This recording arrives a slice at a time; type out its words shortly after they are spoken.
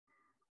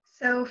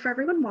So for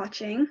everyone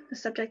watching, the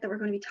subject that we're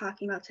going to be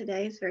talking about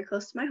today is very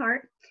close to my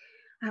heart.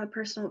 I have a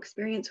personal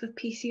experience with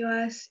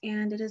PCOS,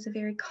 and it is a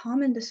very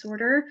common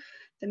disorder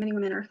that many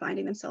women are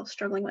finding themselves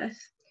struggling with.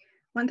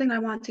 One thing I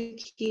want to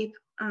keep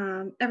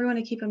everyone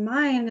to keep in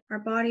mind, our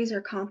bodies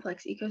are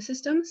complex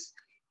ecosystems,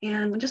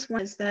 and just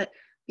one is that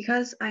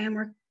because I'm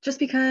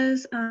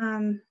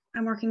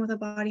working with a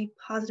body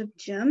positive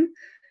gym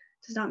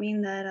does not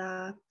mean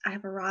that I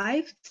have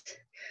arrived.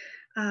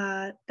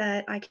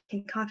 That I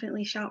can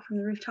confidently shout from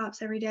the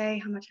rooftops every day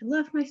how much I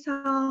love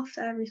myself,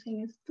 that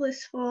everything is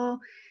blissful,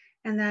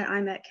 and that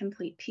I'm at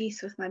complete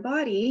peace with my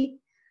body.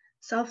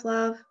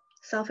 Self-love,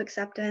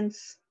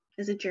 self-acceptance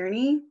is a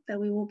journey that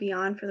we will be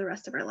on for the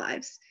rest of our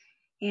lives.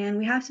 And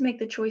we have to make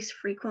the choice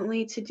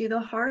frequently to do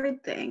the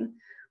hard thing,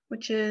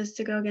 which is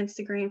to go against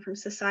the grain from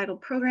societal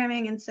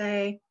programming and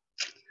say,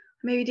 I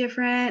may be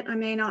different, I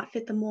may not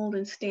fit the mold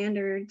and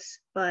standards,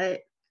 but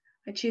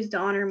I choose to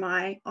honor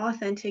my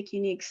authentic,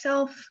 unique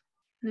self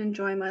and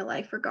enjoy my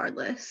life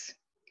regardless.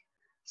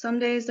 Some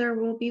days there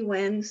will be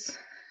wins,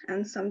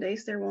 and some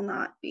days there will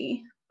not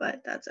be,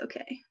 but that's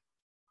okay.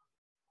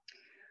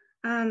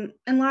 And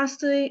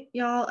lastly,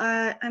 y'all,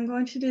 I'm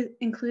going to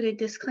include a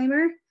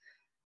disclaimer.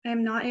 I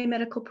am not a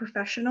medical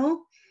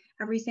professional.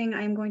 Everything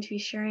I am going to be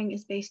sharing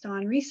is based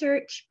on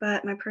research,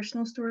 but my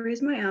personal story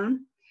is my own.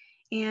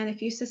 And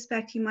if you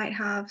suspect you might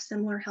have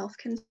similar health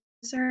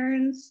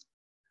concerns,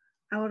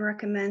 I would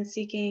recommend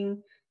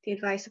seeking the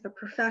advice of a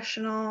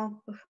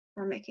professional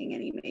before making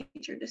any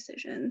major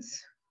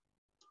decisions.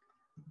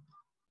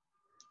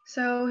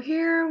 So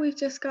here we've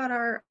just got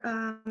our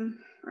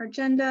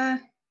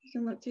agenda. You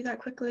can look through that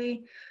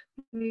quickly.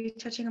 We'll be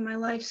touching on my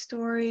life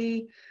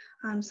story,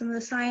 some of the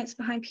science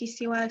behind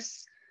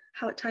PCOS,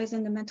 how it ties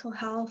into mental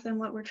health and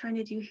what we're trying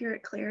to do here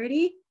at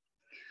Clarity.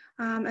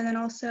 And then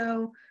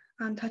also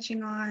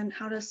touching on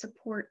how to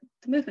support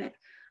the movement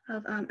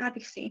of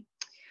advocacy.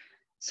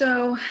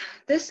 So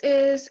this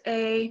is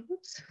a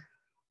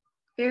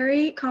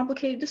very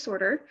complicated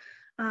disorder.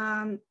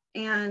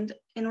 And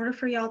in order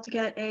for y'all to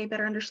get a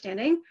better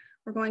understanding,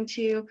 we're going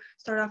to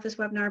start off this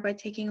webinar by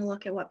taking a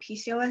look at what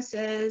PCOS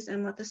is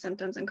and what the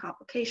symptoms and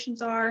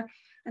complications are,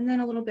 and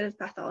then a little bit of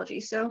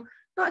pathology. So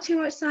not too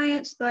much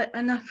science, but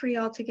enough for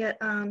y'all to get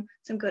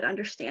some good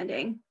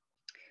understanding.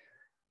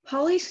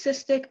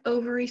 Polycystic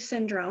ovary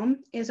syndrome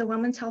is a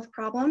woman's health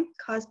problem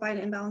caused by an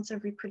imbalance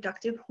of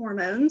reproductive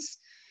hormones.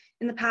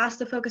 In the past,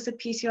 the focus of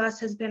PCOS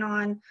has been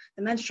on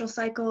the menstrual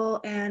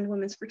cycle and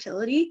women's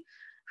fertility.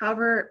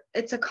 However,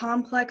 it's a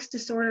complex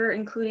disorder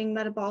including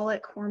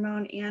metabolic,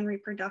 hormone, and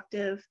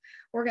reproductive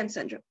organ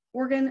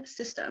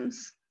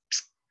systems.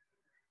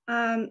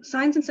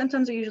 Signs and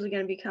symptoms are usually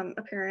going to become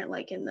apparent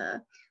like in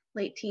the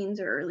late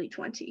teens or early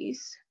 20s.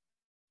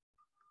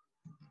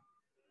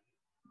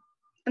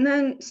 And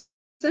then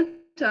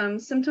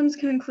symptoms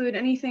can include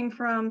anything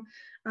from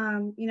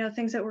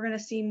things that we're going to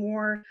see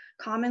more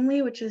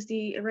commonly, which is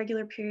the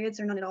irregular periods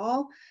or none at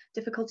all,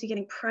 difficulty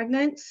getting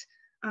pregnant,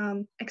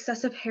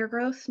 excessive hair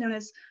growth known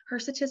as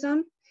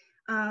hirsutism,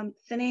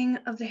 thinning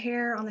of the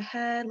hair on the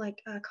head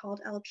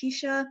called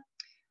alopecia,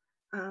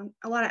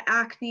 a lot of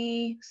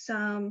acne,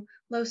 some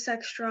low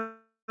sex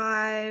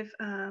drive,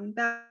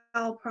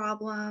 bowel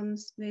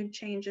problems, mood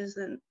changes,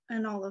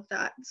 and all of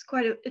that.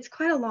 It's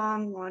quite a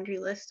long laundry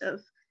list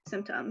of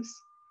symptoms.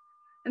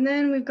 And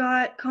then we've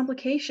got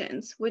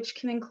complications, which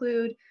can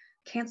include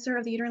cancer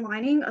of the uterine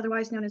lining,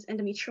 otherwise known as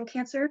endometrial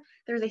cancer.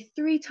 There's a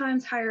 3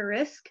 times higher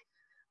risk.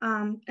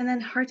 And then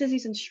heart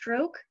disease and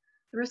stroke.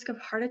 The risk of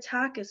heart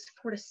attack is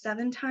 4 to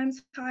 7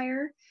 times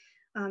higher.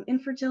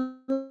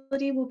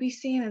 Infertility will be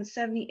seen in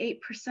 78%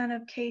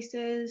 of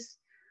cases,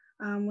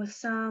 with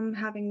some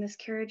having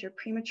miscarriage or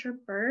premature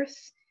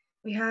birth.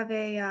 We have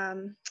a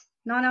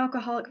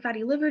non-alcoholic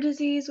fatty liver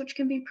disease, which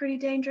can be pretty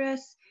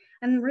dangerous,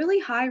 and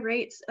really high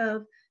rates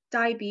of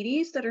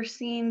diabetes that are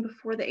seen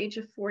before the age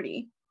of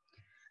 40,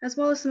 as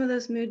well as some of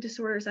those mood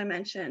disorders I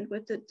mentioned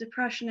with the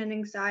depression and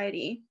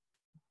anxiety.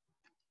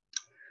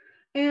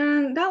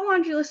 And that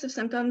laundry list of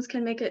symptoms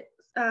can make it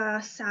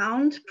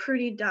sound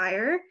pretty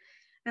dire.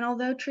 And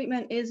although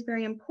treatment is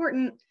very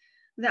important,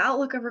 the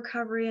outlook of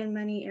recovery in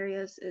many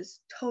areas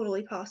is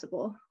totally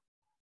possible.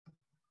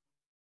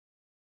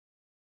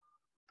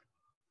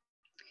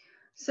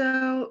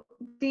 So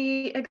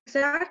the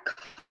exact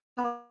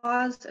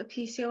cause of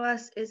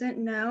PCOS isn't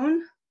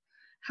known.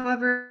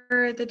 However,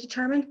 the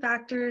determined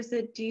factors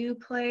that do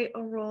play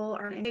a role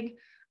are big.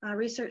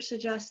 Research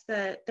suggests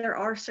that there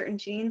are certain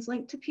genes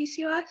linked to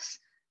PCOS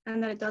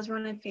and that it does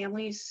run in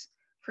families.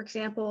 For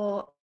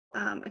example,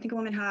 I think a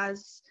woman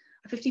has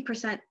a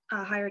 50%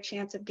 higher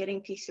chance of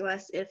getting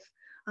PCOS if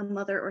a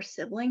mother or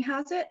sibling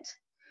has it.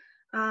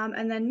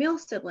 And then male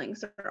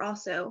siblings are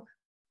also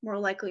more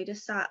likely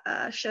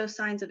to show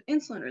signs of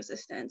insulin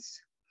resistance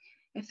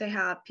if they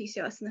have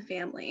PCOS in the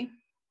family. And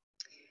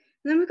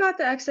then we've got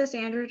the excess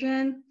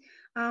androgen,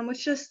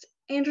 which just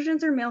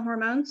androgens are male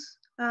hormones.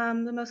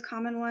 The most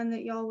common one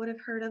that y'all would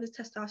have heard of is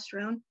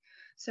testosterone.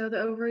 So the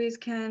ovaries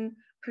can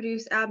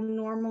produce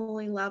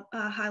abnormally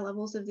high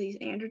levels of these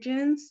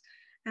androgens,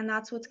 And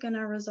that's what's going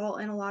to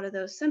result in a lot of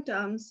those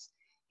symptoms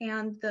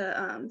and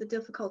the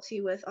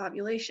difficulty with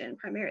ovulation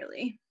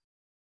primarily.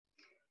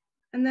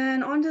 And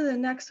then on to the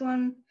next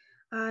one,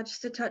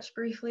 just to touch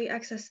briefly,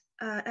 excess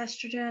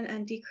estrogen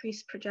and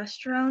decreased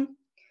progesterone.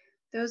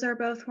 Those are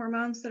both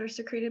hormones that are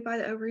secreted by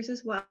the ovaries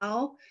as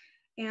well,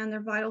 and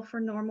they're vital for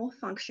normal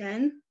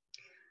function.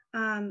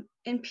 In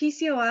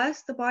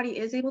PCOS, the body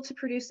is able to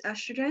produce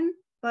estrogen,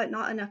 but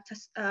not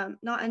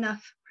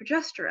enough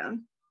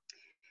progesterone.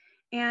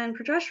 And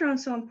progesterone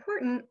is so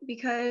important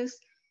because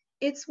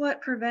it's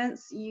what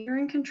prevents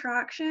uterine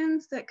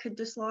contractions that could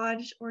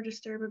dislodge or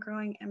disturb a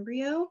growing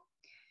embryo.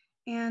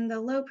 And the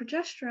low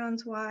progesterone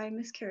is why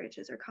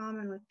miscarriages are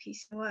common with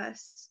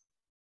PCOS.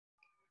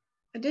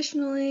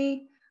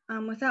 Additionally,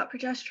 without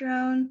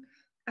progesterone,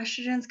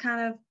 estrogen's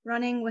kind of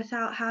running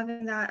without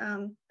having that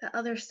the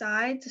other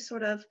side to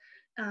sort of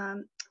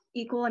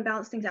equal and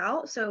balance things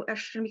out. So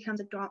estrogen becomes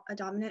a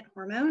dominant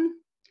hormone.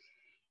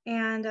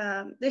 And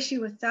the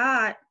issue with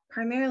that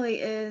primarily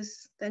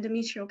is the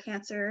endometrial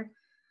cancer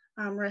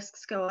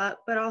risks go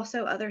up, but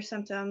also other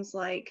symptoms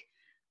like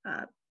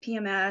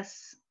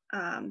PMS,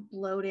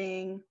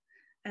 bloating,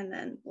 and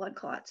then blood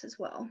clots as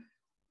well.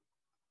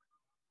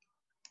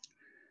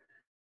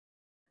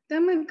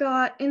 Then we've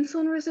got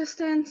insulin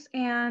resistance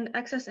and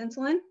excess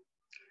insulin.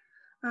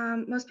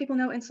 Most people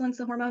know insulin is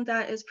the hormone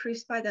that is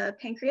produced by the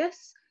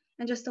pancreas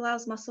and just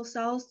allows muscle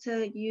cells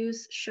to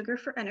use sugar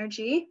for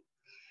energy.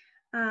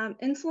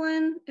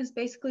 Insulin is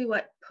basically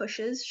what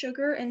pushes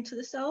sugar into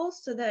the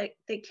cells so that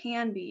they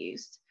can be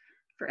used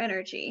for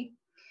energy.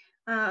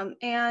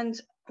 And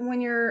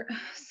when your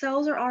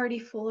cells are already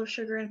full of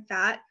sugar and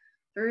fat,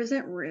 there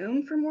isn't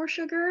room for more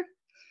sugar.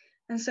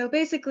 And so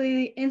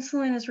basically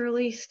insulin is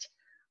released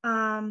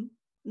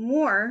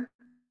more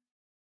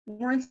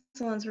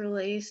insulin is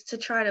released to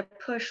try to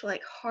push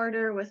like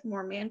harder with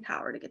more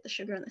manpower to get the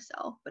sugar in the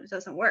cell, but it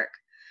doesn't work.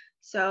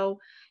 So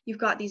you've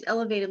got these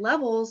elevated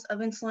levels of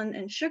insulin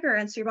and sugar,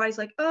 and so your body's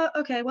like, oh,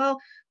 okay, well,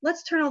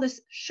 let's turn all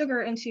this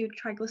sugar into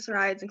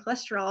triglycerides and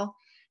cholesterol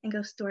and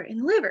go store it in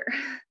the liver.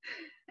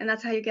 And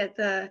that's how you get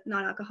the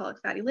non-alcoholic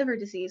fatty liver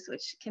disease,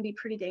 which can be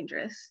pretty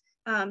dangerous.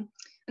 And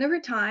over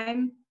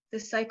time,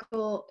 this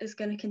cycle is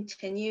going to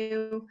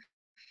continue,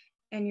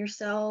 and your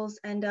cells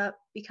end up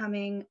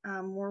becoming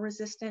more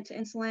resistant to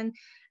insulin.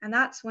 And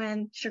that's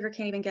when sugar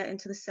can't even get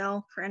into the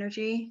cell for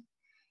energy.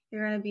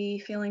 You're going to be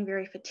feeling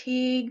very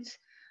fatigued.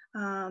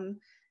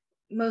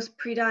 Most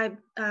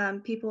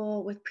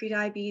people with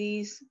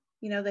prediabetes,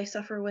 they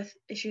suffer with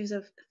issues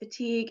of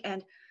fatigue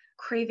and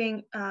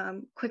craving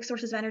quick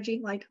sources of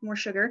energy, like more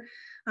sugar,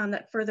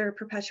 that further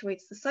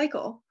perpetuates the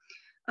cycle.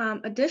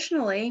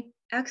 Additionally,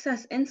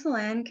 excess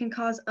insulin can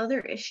cause other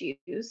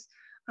issues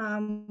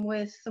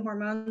with the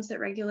hormones that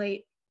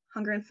regulate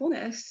hunger and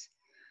fullness.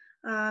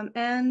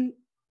 And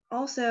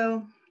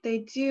also, they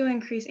do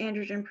increase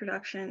androgen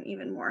production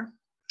even more.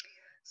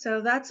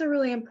 So that's a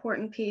really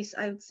important piece,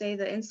 I would say,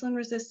 the insulin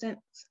resistance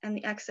and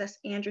the excess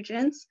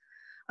androgens.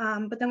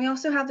 But then we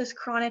also have this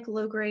chronic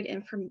low-grade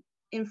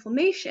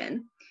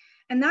inflammation,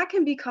 and that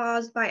can be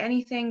caused by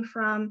anything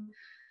from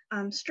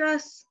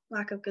stress,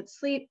 lack of good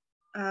sleep,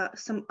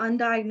 some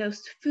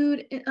undiagnosed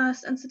food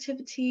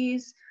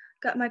sensitivities,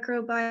 gut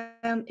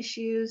microbiome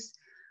issues,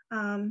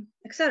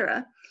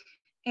 etc.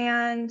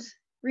 And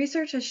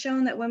research has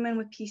shown that women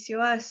with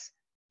PCOS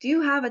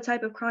do have a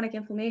type of chronic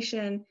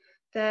inflammation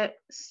that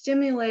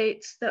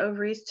stimulates the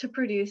ovaries to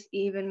produce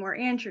even more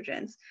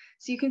androgens.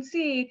 So you can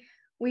see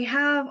we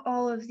have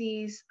all of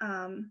these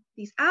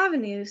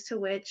avenues to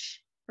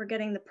which we're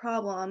getting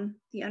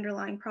the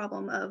underlying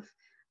problem of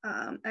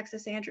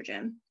excess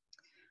androgen.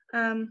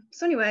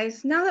 So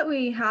anyways, now that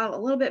we have a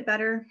little bit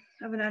better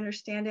of an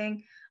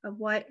understanding of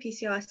what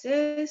PCOS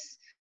is,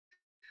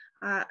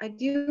 I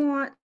do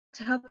want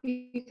to help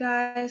you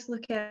guys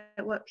look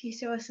at what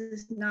PCOS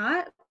is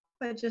not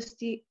by just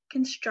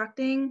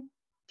deconstructing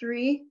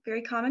 3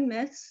 very common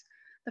myths.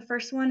 The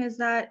first one is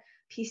that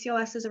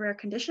PCOS is a rare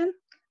condition.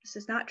 This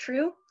is not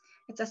true.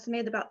 It's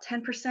estimated about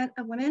 10%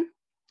 of women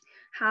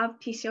have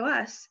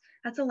PCOS.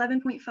 That's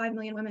 11.5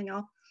 million women,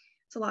 y'all.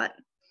 It's a lot.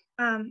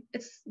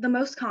 It's the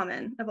most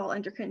common of all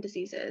endocrine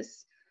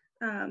diseases.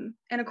 And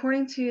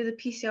according to the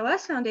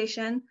PCOS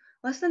Foundation,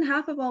 less than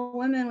half of all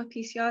women with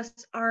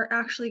PCOS are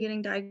actually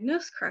getting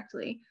diagnosed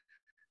correctly,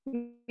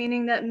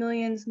 meaning that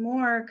millions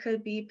more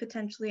could be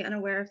potentially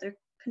unaware of their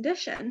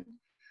condition.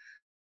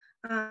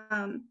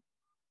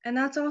 And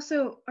that's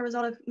also a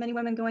result of many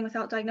women going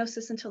without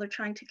diagnosis until they're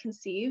trying to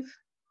conceive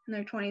in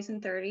their 20s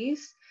and 30s.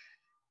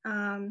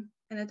 And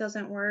it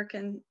doesn't work,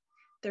 and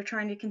they're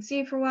trying to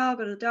conceive for a while,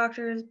 go to the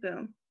doctors,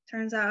 boom,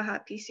 turns out I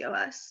have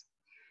PCOS.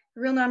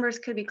 The real numbers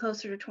could be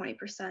closer to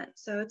 20%,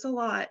 so it's a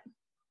lot.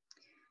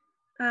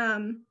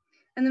 And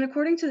then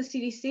according to the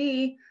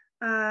CDC,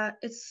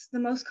 it's the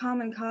most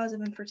common cause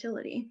of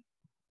infertility.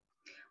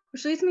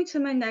 Which leads me to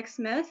my next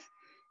myth,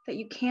 that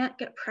you can't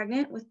get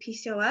pregnant with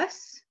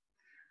PCOS.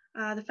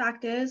 The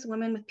fact is,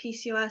 women with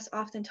PCOS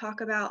often talk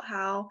about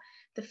how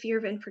the fear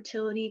of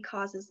infertility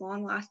causes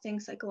long-lasting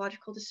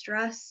psychological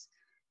distress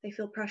They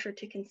feel pressure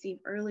to conceive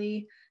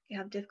early. They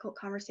have difficult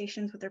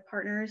conversations with their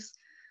partners.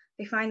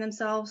 They find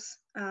themselves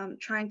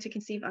trying to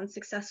conceive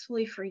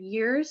unsuccessfully for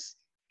years,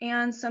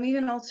 and some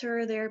even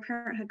alter their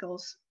parenthood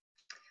goals.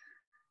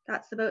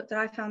 That's the boat that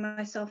I found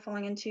myself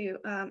falling into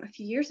a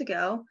few years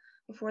ago,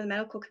 before the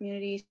medical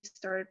community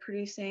started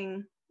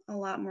producing a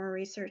lot more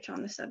research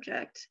on the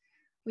subject.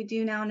 We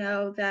do now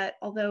know that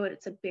although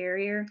it's a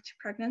barrier to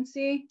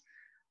pregnancy,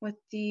 with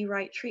the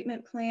right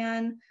treatment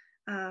plan,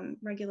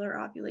 regular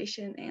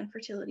ovulation and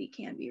fertility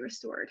can be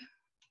restored.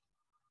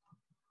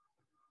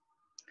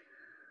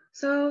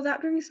 So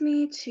that brings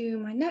me to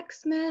my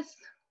next myth,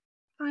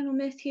 final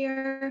myth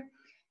here.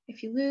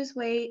 If you lose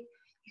weight,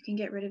 you can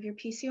get rid of your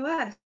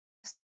PCOS.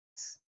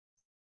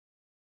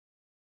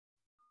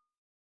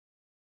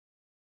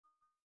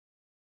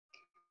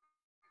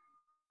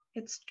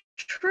 It's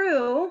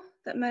true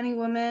that many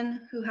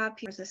women who have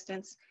PCOS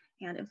resistance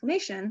and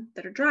inflammation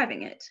that are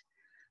driving it.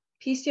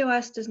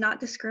 PCOS does not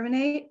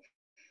discriminate,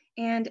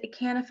 and it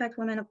can affect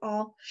women of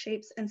all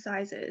shapes and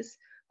sizes.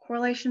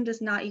 Correlation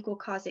does not equal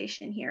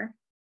causation here.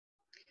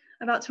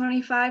 About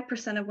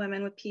 25% of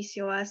women with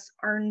PCOS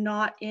are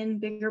not in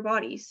bigger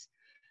bodies,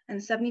 and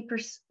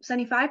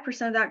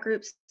 75% of that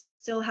group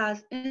still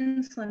has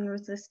insulin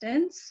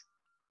resistance.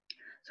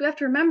 So we have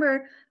to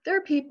remember there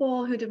are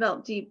people who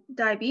develop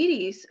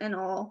diabetes in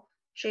all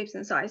shapes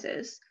and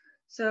sizes.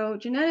 So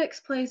genetics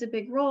plays a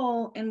big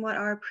role in what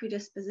our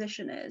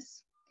predisposition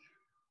is.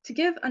 To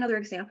give another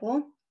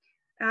example,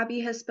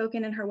 Abby has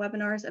spoken in her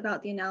webinars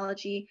about the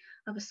analogy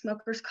of a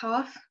smoker's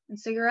cough and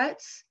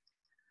cigarettes.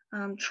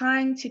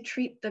 Trying to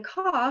treat the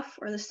cough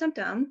or the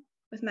symptom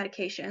with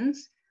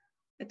medications,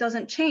 it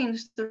doesn't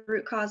change the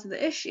root cause of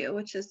the issue,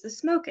 which is the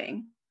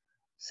smoking.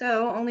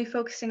 So only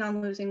focusing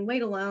on losing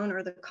weight alone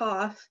or the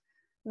cough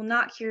will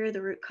not cure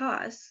the root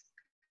cause.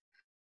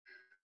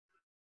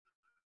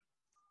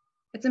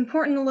 It's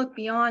important to look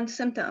beyond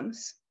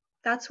symptoms.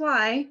 That's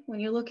why when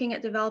you're looking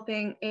at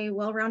developing a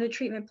well-rounded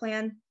treatment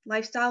plan,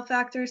 lifestyle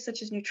factors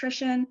such as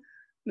nutrition,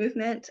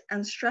 movement,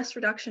 and stress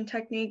reduction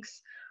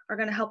techniques are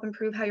going to help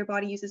improve how your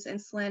body uses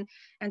insulin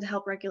and to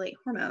help regulate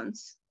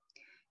hormones.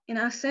 In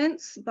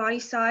essence, body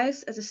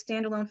size as a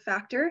standalone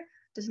factor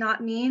does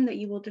not mean that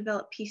you will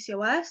develop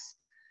PCOS,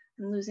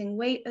 and losing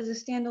weight as a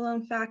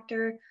standalone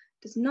factor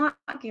does not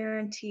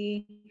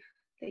guarantee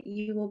that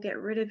you will get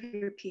rid of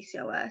your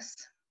PCOS.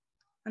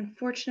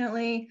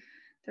 Unfortunately,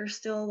 there's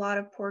still a lot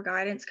of poor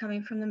guidance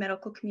coming from the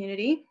medical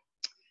community.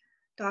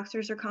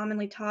 Doctors are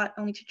commonly taught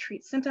only to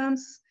treat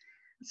symptoms.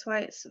 That's why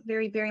it's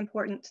very, very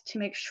important to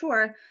make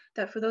sure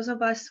that for those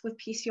of us with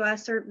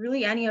PCOS, or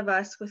really any of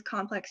us with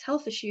complex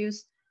health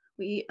issues,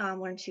 we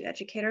learn to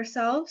educate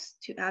ourselves,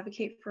 to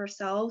advocate for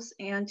ourselves,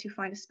 and to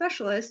find a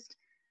specialist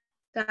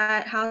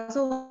that has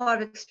a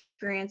lot of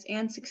experience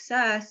and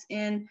success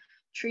in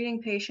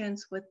treating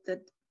patients with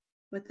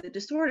the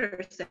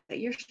disorders that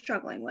you're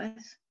struggling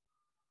with.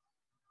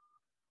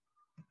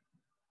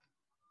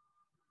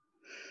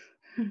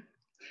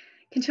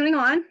 Continuing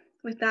on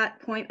with that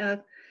point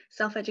of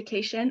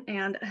self-education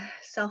and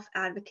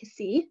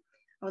self-advocacy,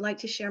 I would like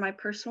to share my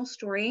personal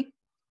story.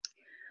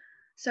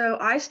 So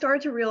I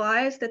started to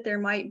realize that there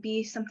might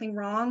be something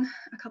wrong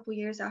a couple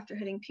years after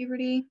hitting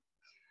puberty.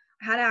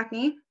 I had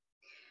acne.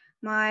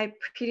 My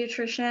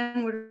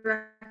pediatrician would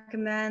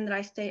recommend that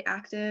I stay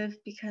active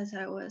because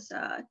I was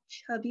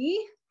chubby,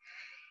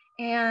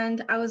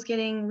 and I was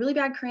getting really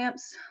bad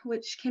cramps,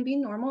 which can be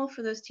normal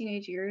for those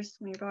teenage years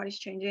when your body's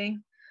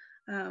changing.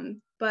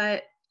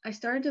 But I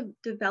started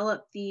to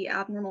develop the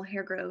abnormal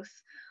hair growth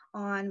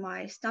on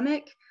my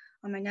stomach,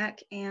 on my neck,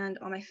 and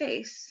on my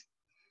face.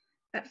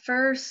 At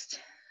first,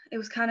 it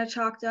was kind of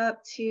chalked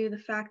up to the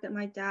fact that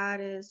my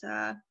dad is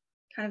kind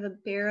of a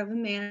bear of a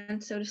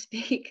man, so to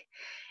speak,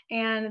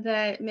 and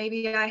that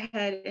maybe I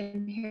had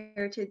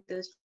inherited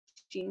those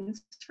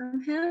genes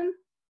from him.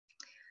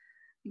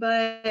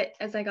 But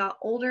as I got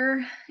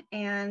older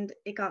and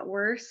it got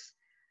worse,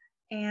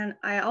 and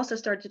I also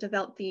started to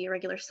develop the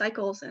irregular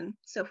cycles and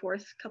so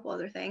forth, a couple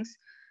other things,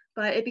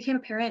 but it became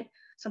apparent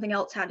something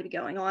else had to be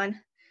going on.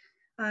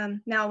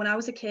 Now, when I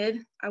was a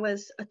kid, I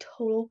was a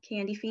total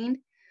candy fiend.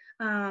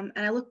 And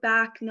I look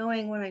back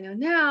knowing what I know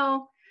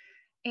now,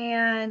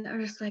 and I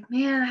was just like,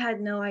 man, I had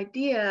no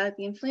idea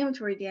the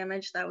inflammatory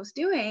damage that I was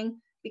doing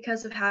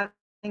because of having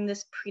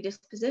this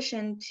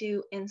predisposition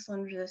to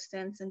insulin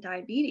resistance and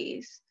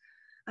diabetes.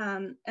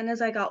 And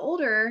as I got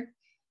older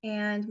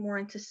and more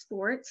into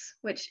sports,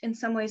 which in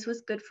some ways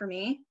was good for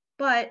me,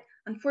 but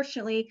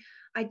unfortunately,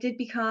 I did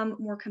become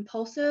more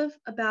compulsive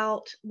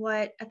about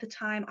what at the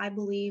time I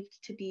believed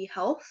to be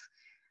health.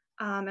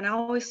 And I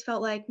always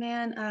felt like,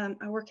 man,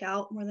 I work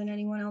out more than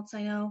anyone else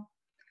I know.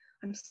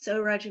 I'm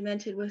so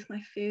regimented with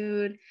my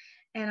food,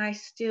 and I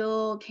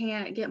still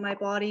can't get my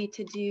body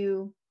to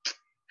do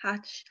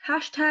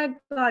hashtag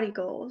body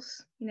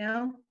goals. You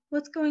know,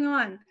 what's going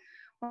on?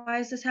 Why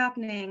is this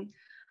happening?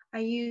 I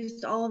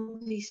used all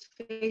of these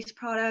face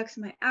products,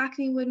 and my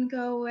acne wouldn't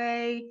go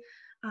away.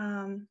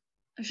 I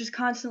was just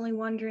constantly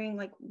wondering,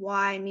 like,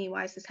 why me?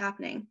 Why is this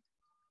happening?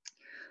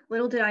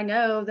 Little did I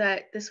know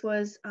that this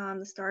was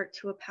the start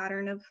to a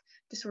pattern of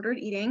disordered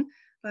eating,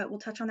 but we'll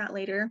touch on that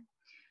later.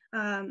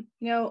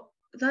 The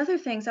other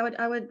things,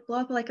 I would blow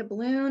up like a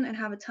balloon and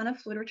have a ton of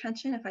fluid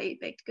retention if I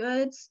ate baked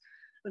goods.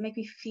 It would make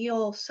me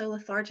feel so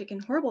lethargic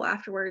and horrible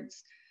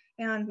afterwards.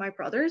 And my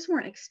brothers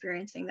weren't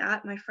experiencing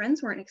that. My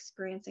friends weren't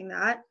experiencing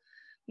that.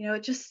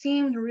 It just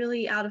seemed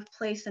really out of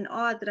place and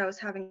odd that I was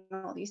having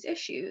all these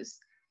issues.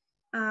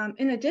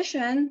 In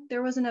addition,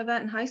 there was an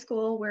event in high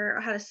school where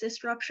I had a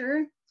cyst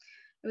rupture.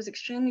 It was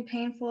extremely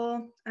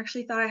painful. I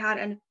actually thought I had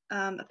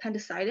an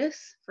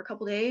appendicitis for a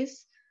couple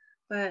days.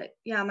 But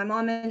yeah, my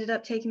mom ended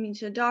up taking me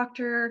to a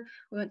doctor.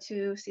 We went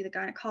to see the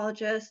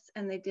gynecologist,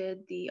 and they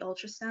did the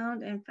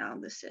ultrasound and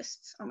found the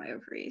cysts on my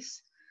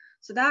ovaries.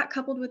 So that,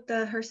 coupled with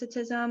the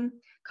hirsutism,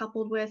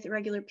 coupled with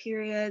irregular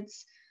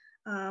periods,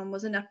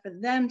 was enough for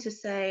them to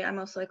say I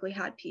most likely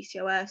had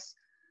PCOS.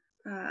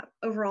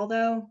 Overall,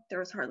 though, there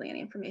was hardly any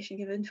information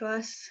given to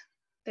us.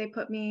 They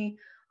put me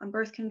on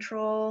birth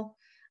control.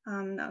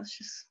 That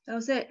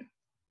was it.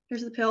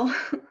 Here's the pill.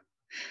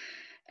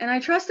 And I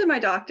trusted my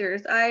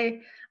doctors. I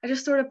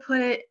just sort of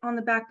put it on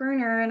the back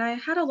burner, and I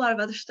had a lot of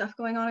other stuff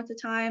going on at the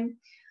time.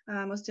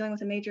 I was dealing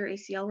with a major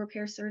ACL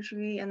repair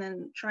surgery and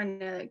then trying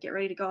to get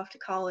ready to go off to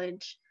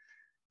college.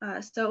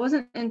 So it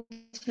wasn't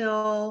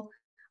until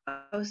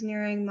I was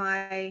nearing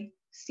my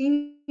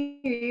senior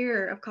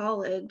year of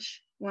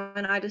college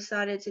when I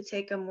decided to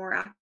take a more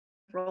active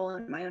role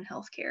in my own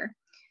healthcare.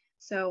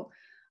 So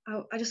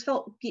I just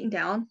felt beaten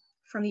down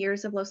from the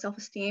years of low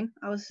self-esteem.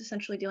 I was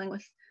essentially dealing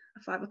with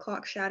a 5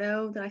 o'clock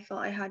shadow that I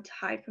felt I had to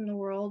hide from the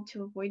world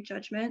to avoid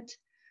judgment.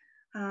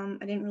 I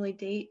didn't really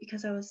date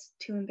because I was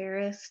too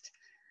embarrassed.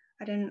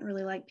 I didn't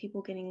really like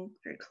people getting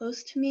very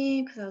close to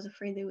me because I was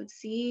afraid they would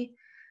see.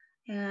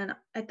 And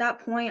at that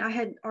point, I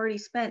had already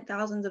spent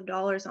thousands of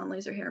dollars on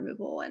laser hair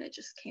removal, and it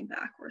just came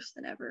back worse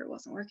than ever. It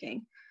wasn't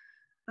working.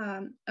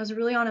 I was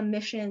really on a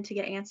mission to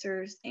get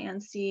answers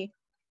and see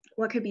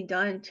what could be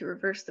done to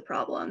reverse the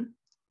problem.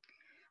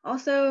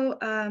 Also,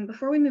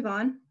 before we move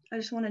on, I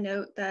just want to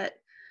note that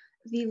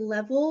the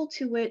level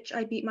to which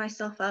I beat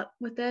myself up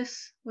with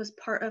this was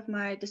part of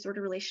my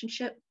disordered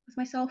relationship with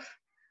myself.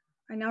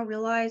 I now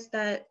realize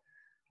that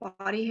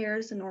body hair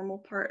is a normal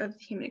part of the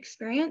human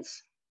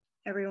experience.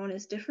 Everyone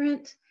is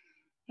different.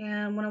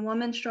 And when a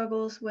woman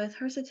struggles with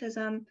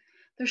hirsutism,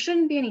 there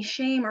shouldn't be any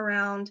shame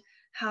around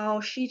how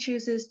she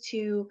chooses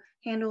to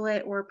handle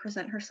it or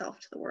present herself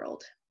to the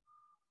world.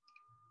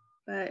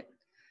 But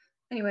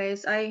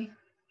anyways, I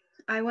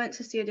went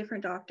to see a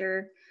different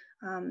doctor.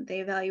 They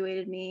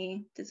evaluated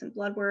me, did some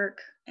blood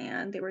work,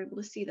 and they were able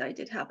to see that I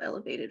did have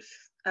elevated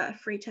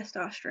free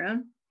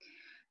testosterone.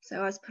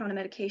 So I was put on a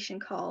medication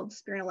called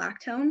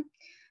spironolactone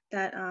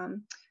that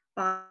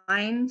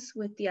binds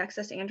with the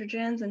excess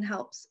androgens and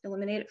helps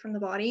eliminate it from the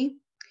body.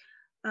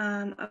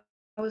 I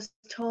was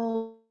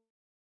told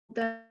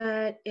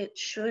that it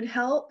should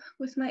help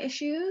with my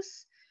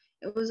issues.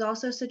 It was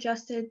also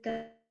suggested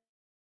that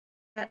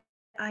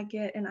I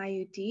get an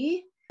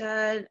IUD.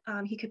 Said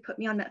he could put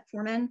me on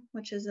metformin,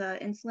 which is an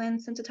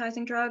insulin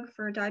sensitizing drug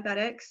for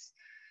diabetics.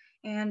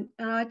 And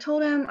I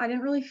told him I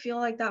didn't really feel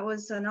like that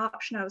was an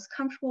option I was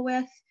comfortable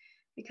with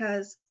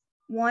because,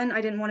 one, I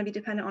didn't want to be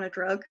dependent on a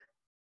drug,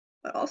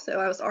 but also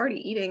I was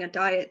already eating a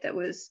diet that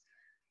was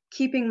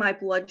keeping my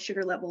blood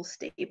sugar levels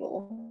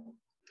stable.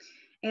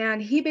 And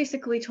he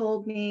basically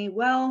told me,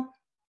 well,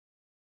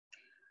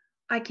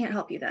 I can't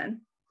help you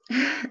then.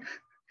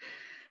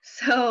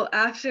 So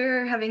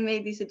after having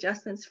made these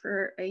adjustments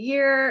for a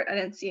year, I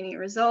didn't see any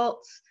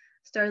results,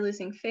 started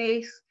losing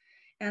faith,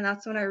 and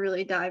that's when I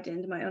really dived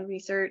into my own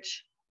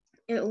research.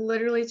 It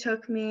literally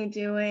took me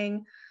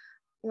doing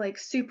like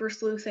super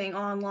sleuthing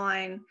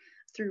online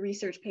through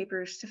research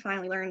papers to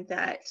finally learn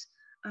that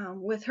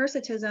with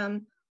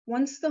hirsutism,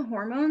 once the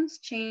hormones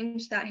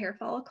change that hair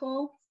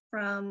follicle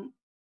from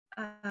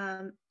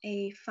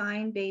a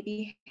fine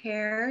baby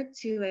hair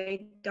to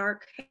a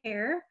dark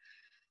hair,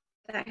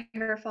 that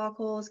hair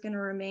follicle is going to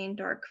remain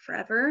dark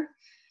forever.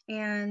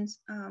 And,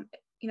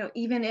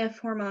 even if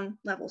hormone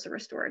levels are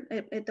restored,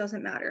 it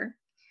doesn't matter.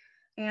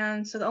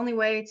 And so the only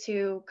way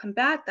to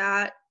combat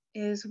that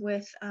is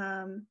with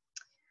a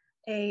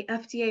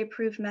FDA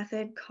approved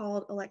method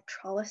called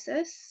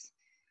electrolysis.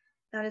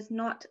 That is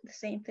not the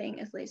same thing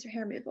as laser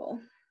hair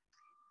removal.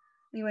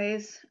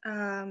 Anyways,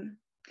 when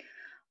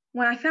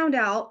I found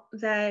out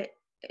that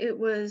it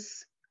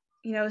was,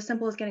 as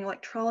simple as getting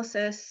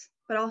electrolysis,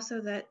 but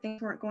also that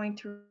things weren't going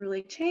to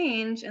really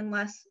change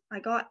unless I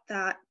got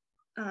that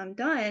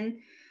done,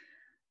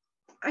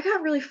 I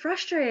got really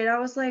frustrated. I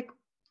was like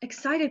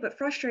excited but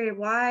frustrated.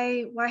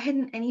 Why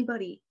hadn't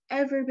anybody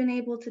ever been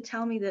able to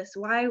tell me this?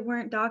 Why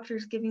weren't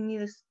doctors giving me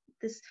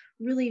this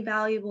really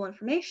valuable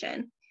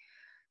information?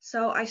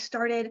 So I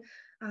started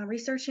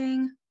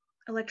researching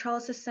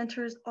electrolysis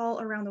centers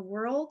all around the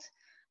world.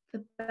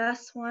 The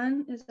best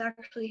one is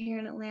actually here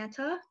in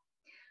Atlanta,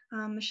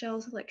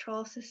 Michelle's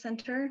Electrolysis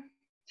Center.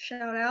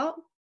 Shout out.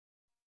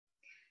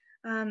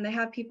 They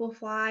have people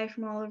fly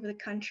from all over the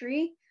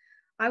country.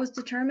 I was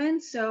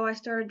determined, so I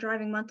started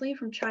driving monthly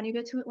from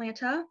Chattanooga to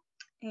Atlanta,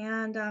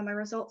 and my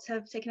results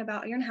have taken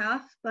about a year and a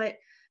half, but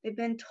they've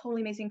been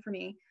totally amazing for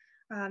me.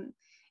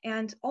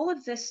 And all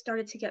of this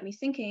started to get me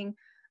thinking,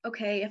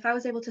 okay, if I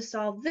was able to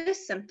solve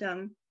this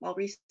symptom while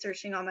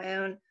researching on my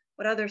own,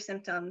 what other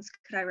symptoms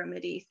could I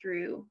remedy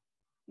through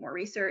more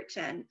research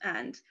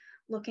and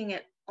looking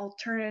at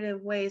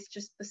alternative ways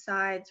just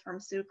besides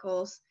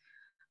pharmaceuticals?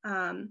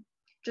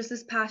 Just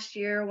this past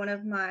year, one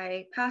of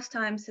my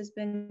pastimes has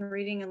been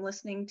reading and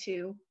listening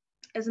to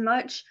as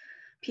much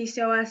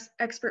PCOS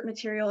expert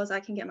material as I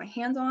can get my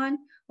hands on,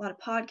 a lot of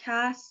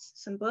podcasts,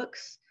 some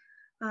books.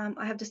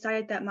 I have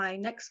decided that my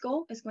next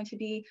goal is going to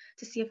be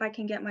to see if I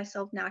can get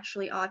myself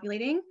naturally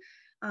ovulating,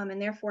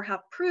 and therefore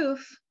have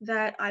proof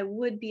that I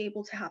would be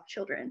able to have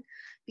children.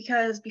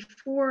 Because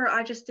before,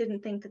 I just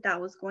didn't think that that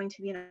was going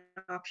to be an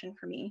option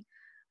for me.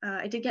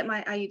 I did get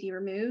my IUD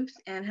removed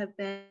and have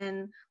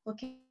been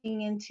looking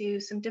into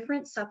some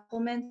different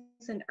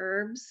supplements and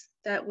herbs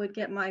that would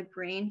get my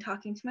brain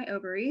talking to my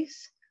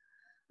ovaries.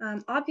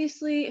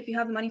 Obviously, if you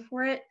have the money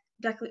for it,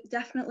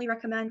 definitely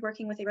recommend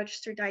working with a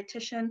registered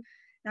dietitian,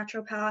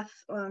 naturopath,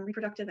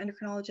 reproductive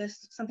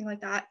endocrinologist, something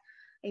like that,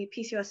 a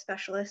PCOS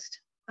specialist.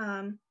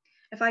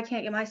 If I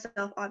can't get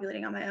myself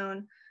ovulating on my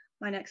own,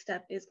 my next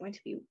step is going to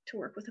be to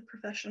work with a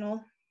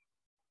professional.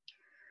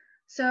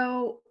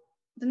 So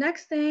the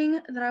next thing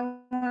that I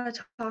want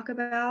to talk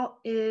about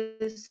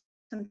is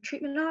some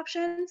treatment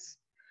options.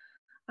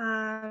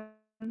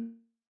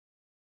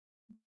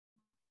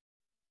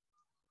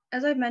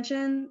 As I've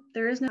mentioned,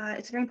 there is no,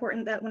 it's very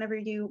important that whenever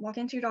you walk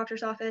into your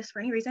doctor's office for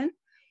any reason,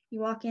 you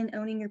walk in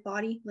owning your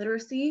body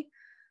literacy.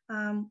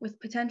 With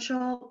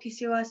potential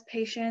PCOS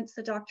patients,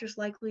 the doctor's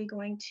likely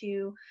going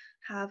to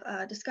have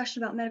a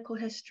discussion about medical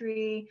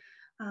history,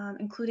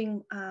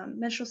 including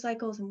menstrual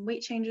cycles and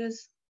weight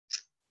changes.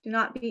 Do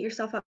not beat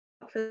yourself up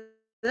for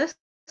this.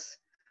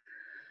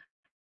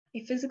 A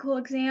physical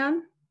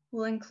exam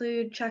will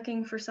include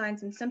checking for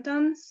signs and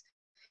symptoms.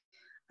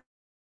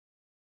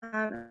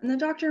 And the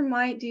doctor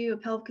might do a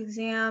pelvic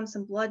exam,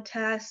 some blood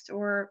tests,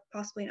 or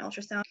possibly an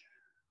ultrasound.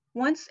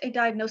 Once a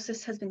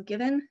diagnosis has been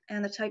given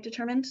and the type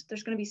determined,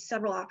 there's going to be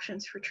several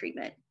options for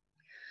treatment.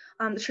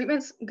 The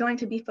treatment's going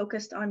to be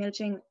focused on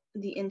managing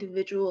the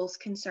individual's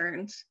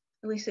concerns.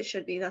 At least it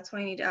should be. That's why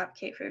you need to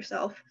advocate for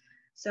yourself.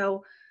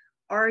 So,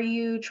 are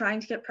you trying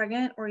to get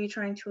pregnant, or are you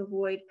trying to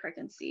avoid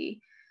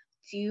pregnancy?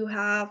 Do you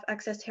have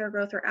excess hair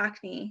growth or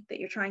acne that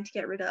you're trying to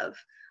get rid of?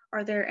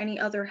 Are there any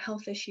other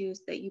health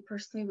issues that you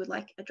personally would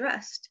like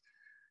addressed?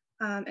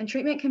 And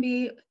treatment can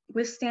be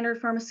with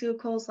standard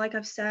pharmaceuticals. Like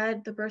I've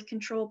said, the birth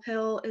control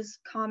pill is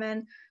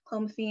common,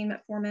 clomiphene,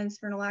 metformin,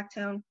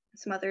 spironolactone, and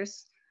some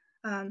others.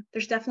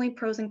 There's definitely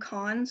pros and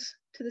cons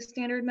to the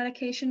standard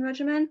medication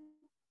regimen.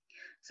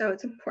 So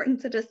it's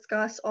important to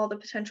discuss all the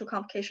potential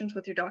complications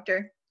with your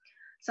doctor.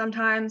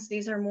 Sometimes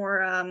these are more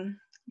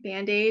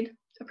Band-Aid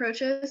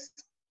approaches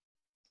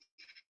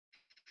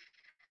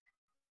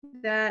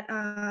that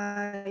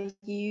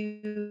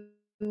you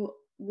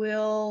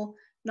will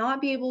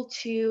not be able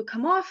to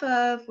come off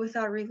of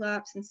without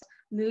relapse and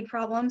mood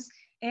problems.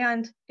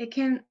 And it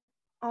can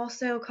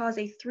also cause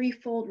a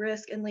threefold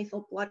risk in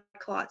lethal blood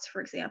clots,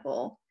 for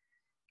example.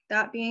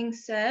 That being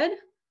said,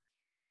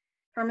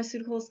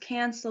 pharmaceuticals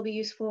can still be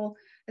useful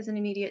as an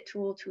immediate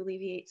tool to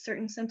alleviate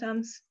certain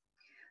symptoms.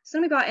 So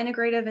tell me about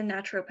integrative and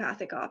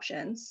naturopathic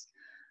options.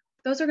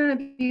 Those are going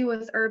to be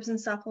with herbs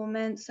and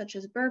supplements such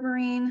as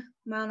berberine,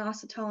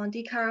 malinositol and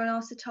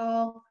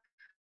D-chiroinositol,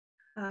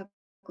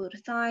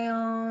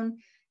 glutathione,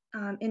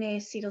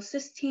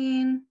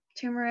 N-acetylcysteine,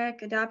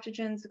 turmeric,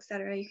 adaptogens,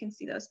 etc. You can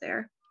see those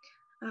there.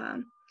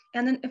 And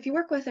then if you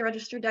work with a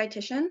registered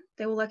dietitian,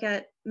 they will look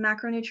at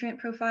macronutrient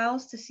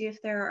profiles to see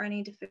if there are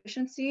any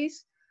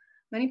deficiencies.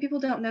 Many people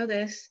don't know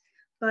this,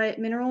 but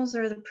minerals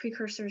are the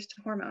precursors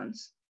to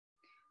hormones.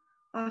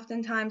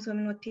 Oftentimes,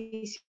 women with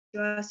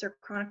PCOS are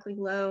chronically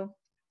low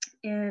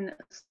in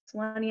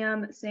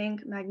selenium,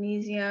 zinc,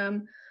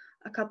 magnesium,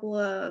 a couple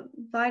of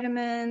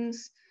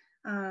vitamins,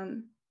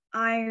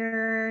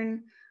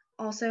 iron.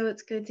 Also,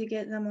 it's good to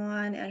get them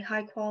on a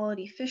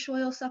high-quality fish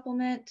oil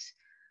supplement.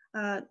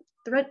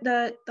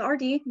 The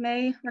RD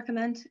may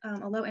recommend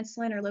a low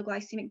insulin or low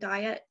glycemic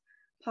diet,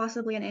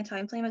 possibly an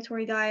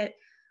anti-inflammatory diet,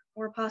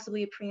 or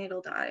possibly a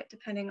prenatal diet,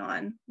 depending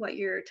on what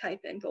your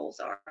type and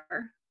goals are.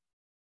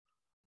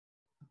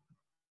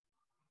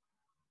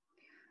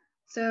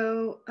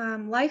 So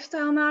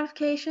lifestyle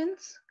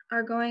modifications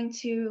are going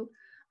to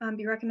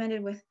be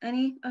recommended with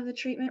any of the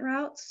treatment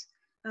routes.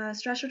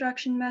 Stress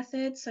reduction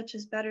methods such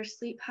as better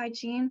sleep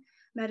hygiene,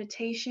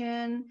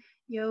 meditation,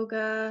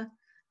 yoga,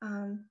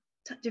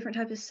 different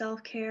types of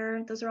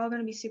self-care, those are all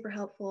going to be super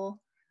helpful.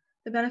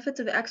 The benefits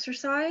of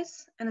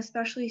exercise, and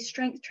especially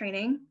strength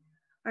training,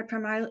 are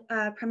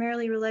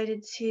primarily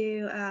related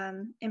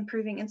to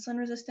improving insulin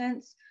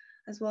resistance,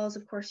 as well as,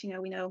 of course,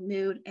 we know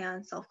mood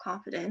and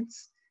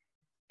self-confidence.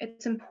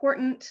 It's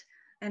important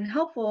and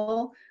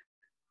helpful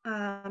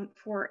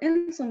for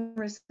insulin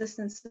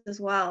resistance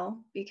as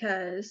well,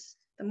 because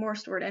the more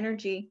stored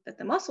energy that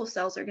the muscle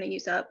cells are going to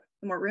use up,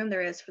 the more room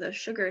there is for those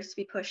sugars to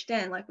be pushed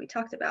in, like we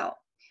talked about.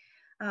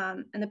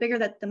 And the bigger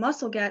that the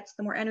muscle gets,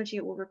 the more energy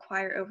it will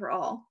require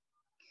overall.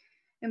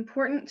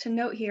 Important to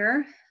note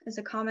here is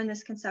a common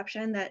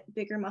misconception that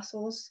bigger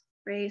muscles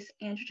raise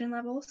androgen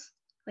levels.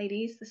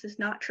 Ladies, this is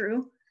not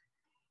true.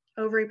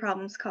 Ovary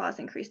problems cause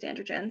increased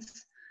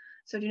androgens,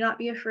 so do not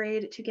be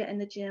afraid to get in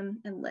the gym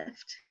and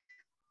lift.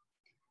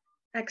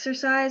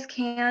 Exercise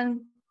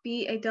can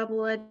be a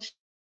double-edged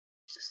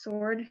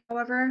sword,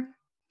 however,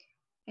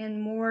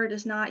 and more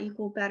does not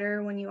equal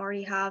better when you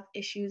already have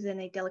issues in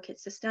a delicate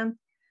system.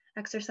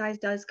 Exercise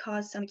does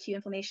cause some acute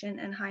inflammation,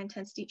 and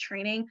high-intensity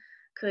training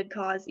could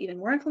cause even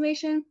more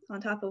inflammation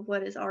on top of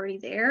what is already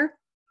there.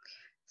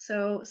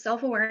 So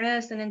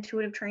self-awareness and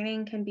intuitive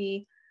training can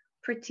be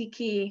pretty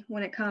key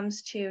when it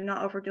comes to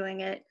not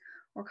overdoing it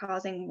or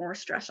causing more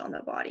stress on the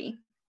body.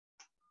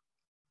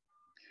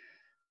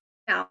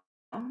 Now,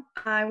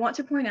 I want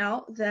to point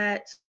out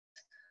that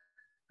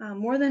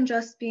more than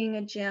just being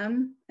a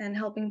gym and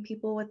helping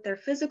people with their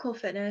physical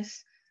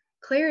fitness,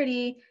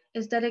 Clarity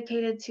is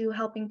dedicated to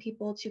helping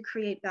people to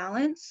create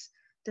balance,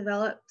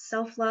 develop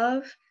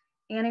self-love,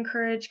 and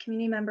encourage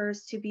community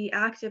members to be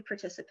active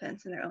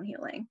participants in their own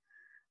healing.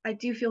 I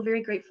do feel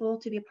very grateful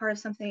to be a part of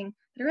something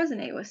that I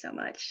resonate with so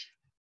much.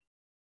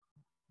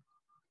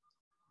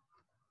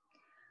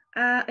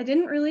 I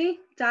didn't really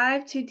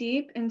dive too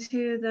deep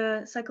into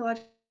the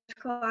psychological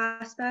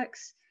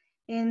aspects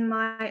in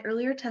my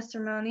earlier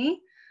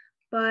testimony,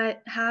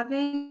 but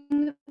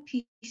having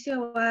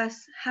PCOS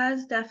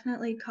has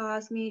definitely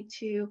caused me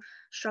to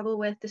struggle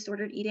with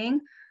disordered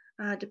eating,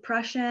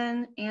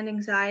 depression, and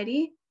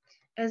anxiety,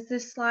 as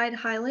this slide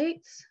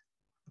highlights.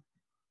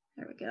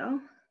 There we go.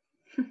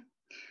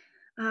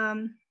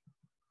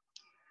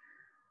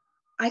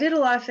 I did a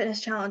lot of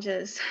fitness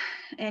challenges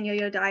and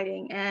yo-yo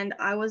dieting, and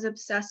I was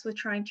obsessed with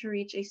trying to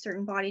reach a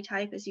certain body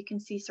type, as you can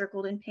see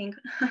circled in pink.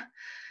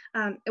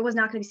 It was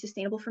not going to be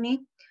sustainable for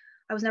me.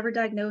 I was never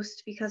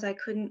diagnosed because I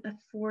couldn't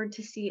afford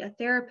to see a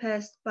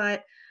therapist,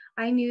 but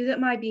I knew that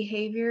my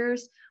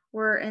behaviors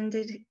were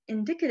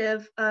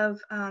indicative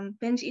of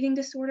binge eating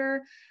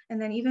disorder,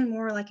 and then even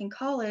more like in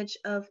college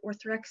of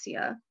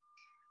orthorexia.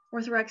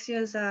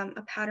 Orthorexia is a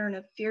pattern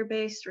of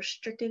fear-based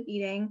restrictive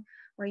eating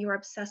where you are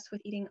obsessed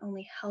with eating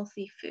only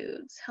healthy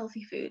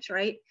foods,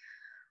 right?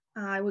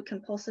 I would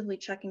compulsively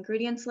check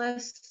ingredients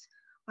lists.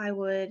 I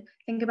would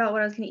think about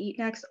what I was going to eat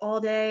next all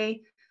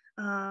day.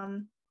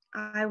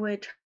 I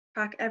would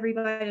track every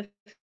bite of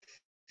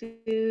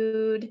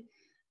food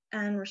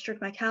and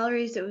restrict my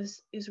calories. It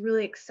was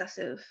really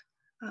excessive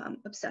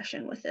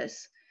obsession with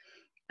this.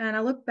 And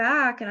I look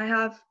back and I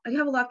do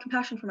have a lot of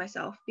compassion for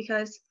myself,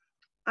 because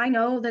I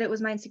know that it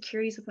was my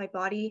insecurities with my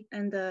body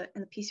and the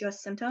PCOS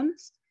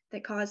symptoms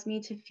that caused me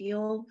to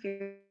feel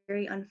very,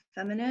 very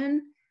unfeminine,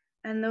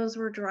 and those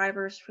were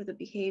drivers for the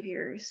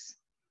behaviors.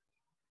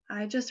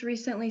 I just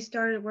recently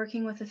started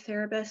working with a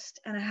therapist,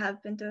 and I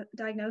have been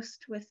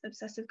diagnosed with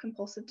obsessive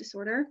compulsive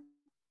disorder.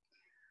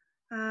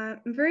 I'm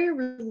very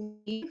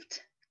relieved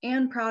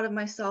and proud of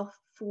myself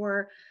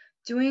for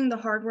doing the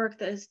hard work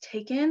that is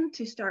taken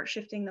to start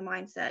shifting the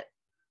mindset.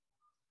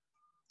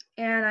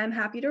 And I'm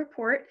happy to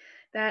report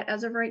that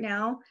as of right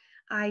now,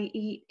 I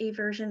eat a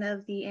version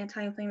of the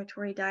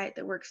anti-inflammatory diet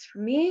that works for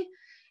me,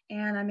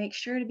 and I make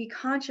sure to be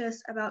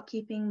conscious about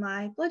keeping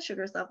my blood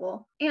sugars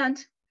level.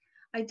 And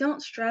I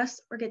don't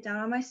stress or get down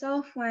on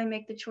myself when I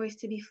make the choice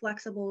to be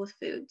flexible with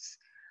foods.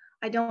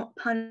 I don't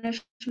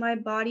punish my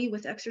body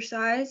with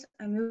exercise.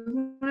 I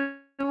move when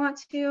I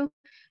want to,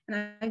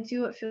 and I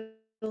do what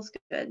feels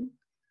good.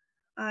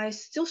 I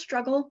still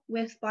struggle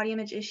with body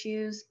image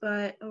issues,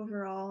 but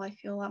overall, I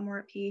feel a lot more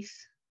at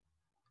peace.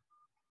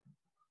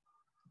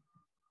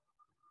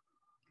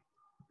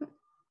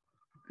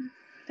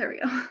 There we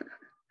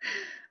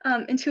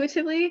go.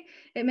 Intuitively,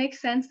 it makes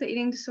sense that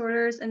eating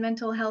disorders and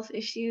mental health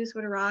issues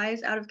would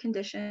arise out of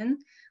condition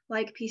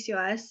like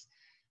PCOS,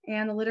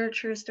 and the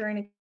literature is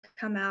starting to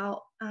come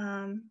out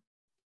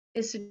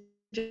is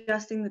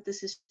suggesting that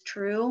this is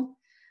true.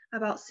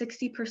 About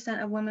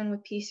 60% of women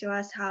with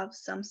PCOS have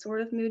some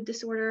sort of mood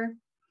disorder.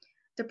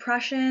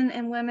 Depression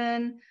in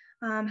women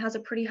has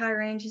a pretty high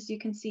range, as you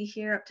can see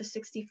here, up to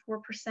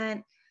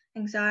 64%,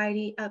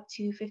 anxiety up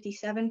to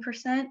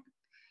 57%.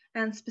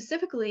 And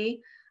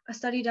specifically, a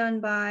study done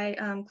by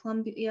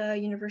Columbia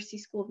University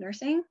School of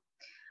Nursing,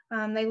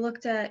 they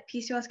looked at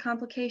PCOS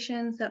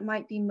complications that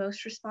might be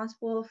most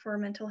responsible for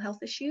mental health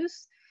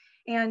issues.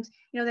 And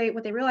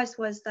what they realized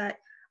was that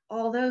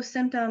although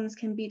symptoms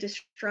can be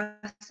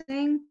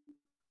distressing,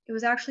 it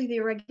was actually the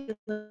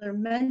irregular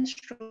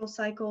menstrual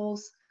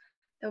cycles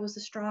that was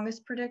the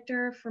strongest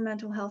predictor for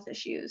mental health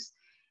issues.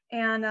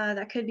 And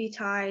that could be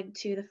tied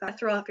to the fact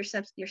throw off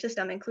your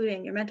system,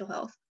 including your mental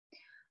health.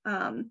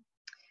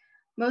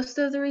 Most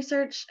of the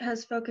research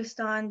has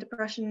focused on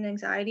depression and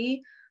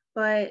anxiety,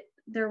 but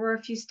there were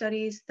a few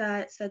studies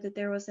that said that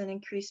there was an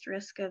increased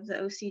risk of the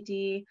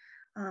OCD,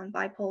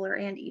 bipolar,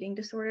 and eating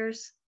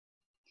disorders.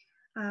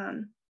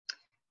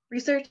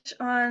 Research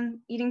on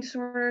eating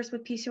disorders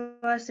with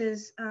PCOS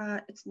is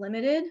it's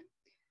limited.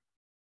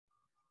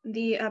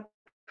 The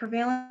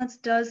prevalence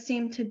does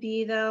seem to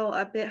be, though,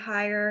 a bit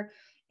higher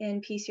in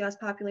PCOS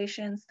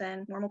populations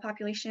than normal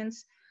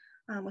populations,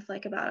 with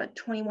like about a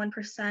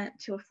 21%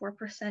 to a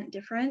 4%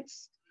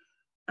 difference.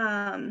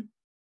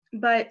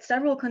 But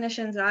several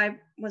clinicians that I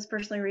was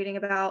personally reading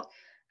about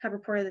have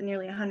reported that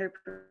nearly 100%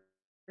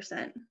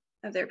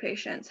 of their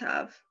patients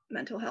have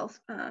mental health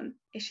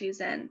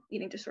issues and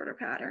eating disorder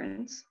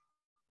patterns.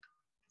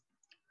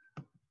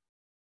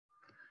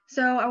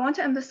 So I want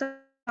to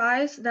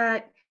emphasize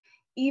that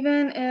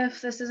even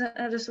if this isn't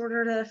a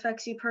disorder that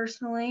affects you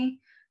personally,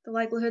 the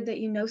likelihood that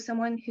you know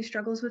someone who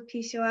struggles with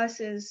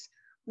PCOS is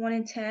 1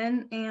 in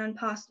 10 and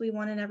possibly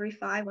 1 in every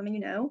 5 women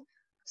you know.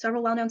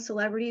 Several well-known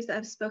celebrities that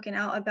have spoken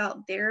out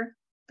about their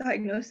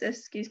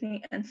diagnosis,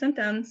 and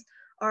symptoms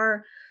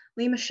are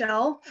Lea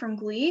Michele from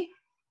Glee,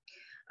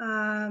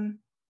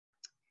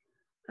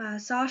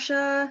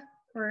 Sasha,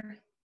 or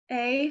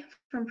A,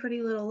 from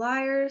Pretty Little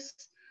Liars,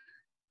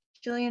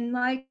 Jillian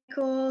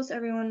Michaels,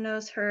 everyone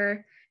knows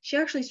her. She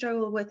actually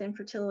struggled with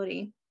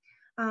infertility.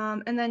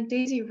 And then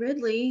Daisy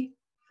Ridley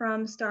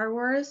from Star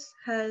Wars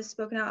has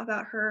spoken out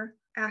about her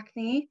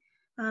acne.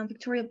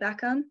 Victoria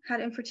Beckham had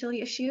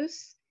infertility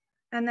issues.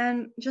 And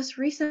then just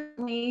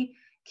recently,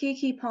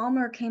 Keke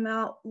Palmer came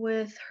out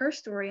with her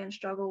story and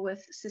struggle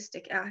with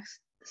cystic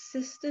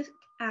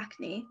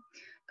acne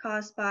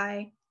caused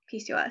by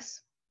PCOS.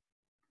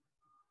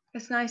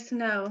 It's nice to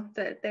know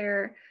that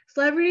their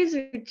celebrities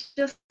are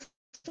just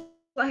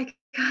like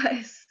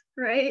us,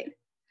 right?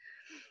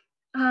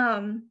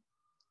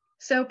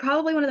 So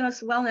probably one of the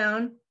most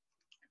well-known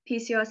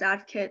PCOS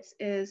advocates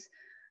is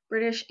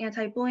British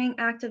anti-bullying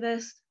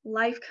activist,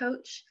 life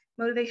coach,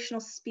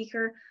 motivational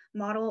speaker,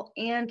 model,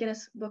 and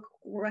Guinness Book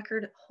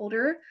record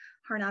holder,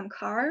 Harnam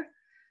Kaur.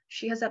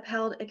 She has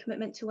upheld a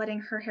commitment to letting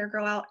her hair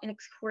grow out in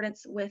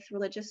accordance with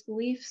religious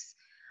beliefs,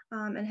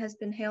 and has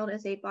been hailed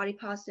as a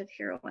body-positive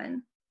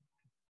heroine.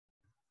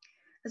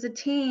 As a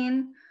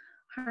teen,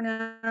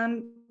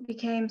 Harnam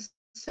became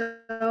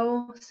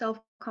so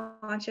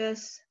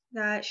self-conscious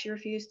that she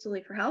refused to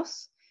leave her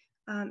house.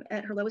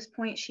 At her lowest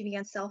point, she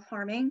began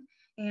self-harming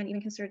and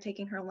even considered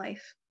taking her own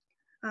life.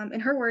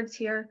 In her words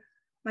here,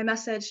 my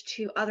message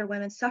to other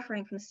women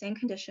suffering from the same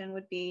condition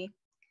would be,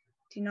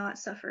 do not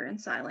suffer in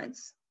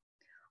silence.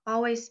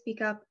 Always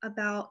speak up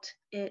about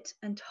it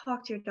and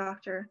talk to your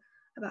doctor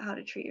about how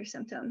to treat your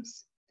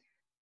symptoms.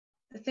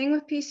 The thing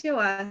with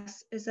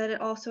PCOS is that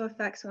it also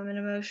affects women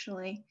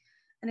emotionally.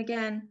 And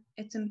again,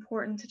 it's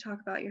important to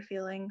talk about your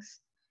feelings.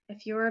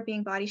 If you're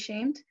being body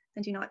shamed,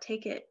 then do not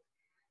take it.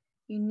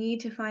 You need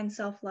to find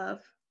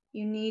self-love.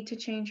 You need to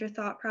change your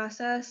thought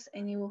process,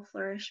 and you will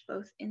flourish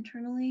both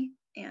internally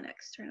and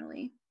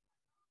externally.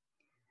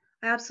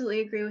 I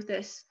absolutely agree with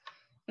this.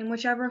 In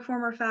whichever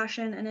form or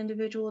fashion an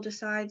individual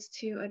decides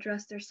to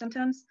address their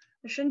symptoms,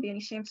 there shouldn't be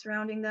any shame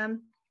surrounding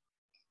them.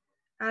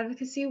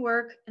 Advocacy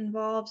work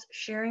involves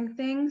sharing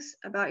things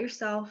about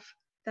yourself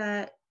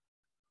that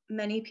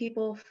many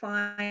people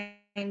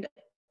find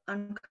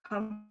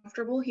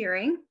uncomfortable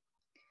hearing,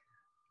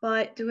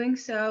 but doing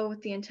so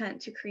with the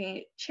intent to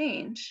create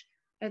change.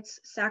 It's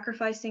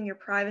sacrificing your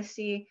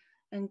privacy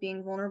and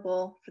being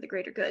vulnerable for the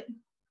greater good.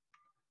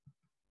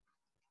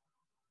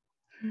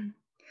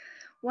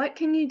 What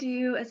can you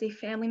do as a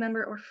family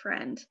member or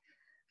friend?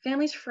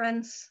 Families,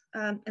 friends,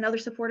 and other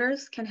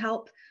supporters can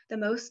help the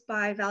most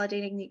by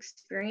validating the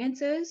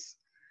experiences,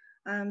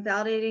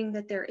 validating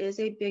that there is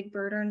a big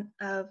burden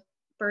of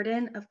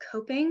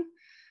coping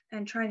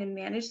and trying to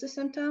manage the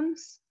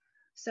symptoms.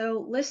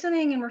 So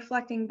listening and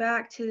reflecting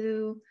their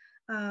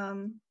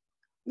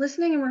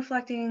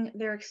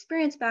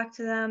experience back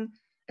to them,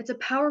 it's a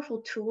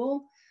powerful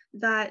tool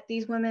that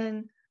these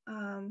women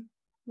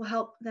will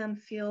help them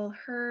feel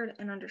heard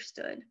and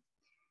understood.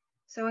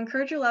 So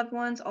encourage your loved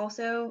ones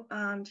also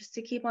just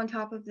to keep on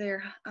top of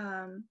their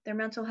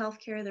mental health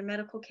care, their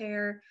medical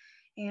care,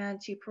 and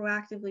to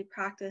proactively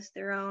practice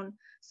their own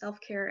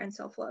self-care and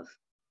self-love.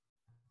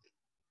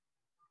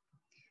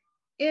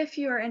 If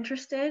you are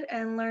interested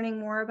in learning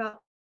more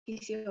about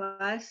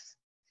PCOS,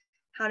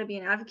 how to be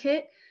an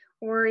advocate,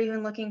 or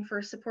even looking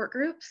for support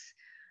groups,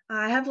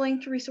 I have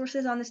linked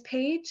resources on this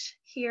page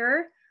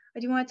here. I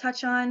do want to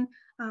touch on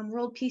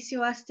World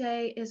PCOS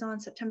Day is on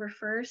September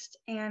 1st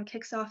and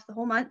kicks off the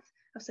whole month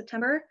of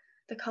September.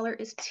 The color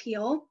is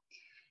teal.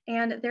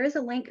 And there is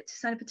a link to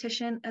sign a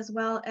petition as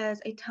well as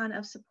a ton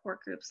of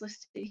support groups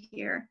listed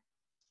here.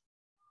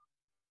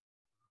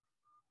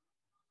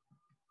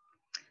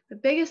 The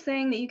biggest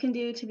thing that you can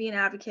do to be an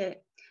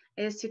advocate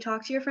is to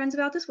talk to your friends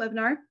about this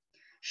webinar,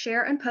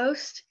 share and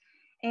post,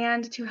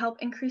 and to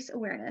help increase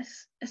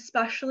awareness,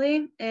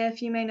 especially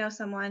if you may know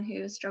someone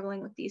who's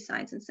struggling with these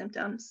signs and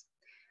symptoms.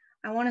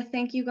 I want to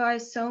thank you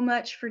guys so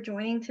much for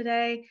joining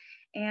today,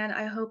 and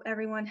I hope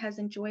everyone has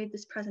enjoyed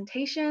this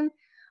presentation.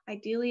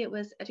 Ideally, it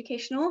was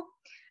educational,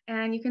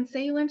 and you can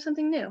say you learned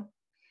something new.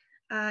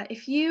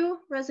 If you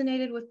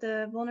resonated with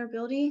the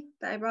vulnerability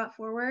that I brought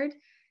forward,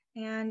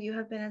 and you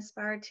have been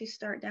inspired to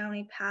start down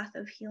a path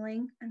of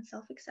healing and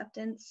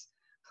self-acceptance,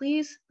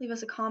 please leave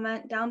us a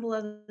comment down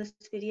below this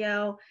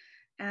video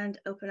and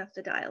open up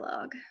the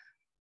dialogue.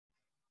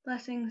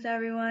 Blessings,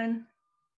 everyone.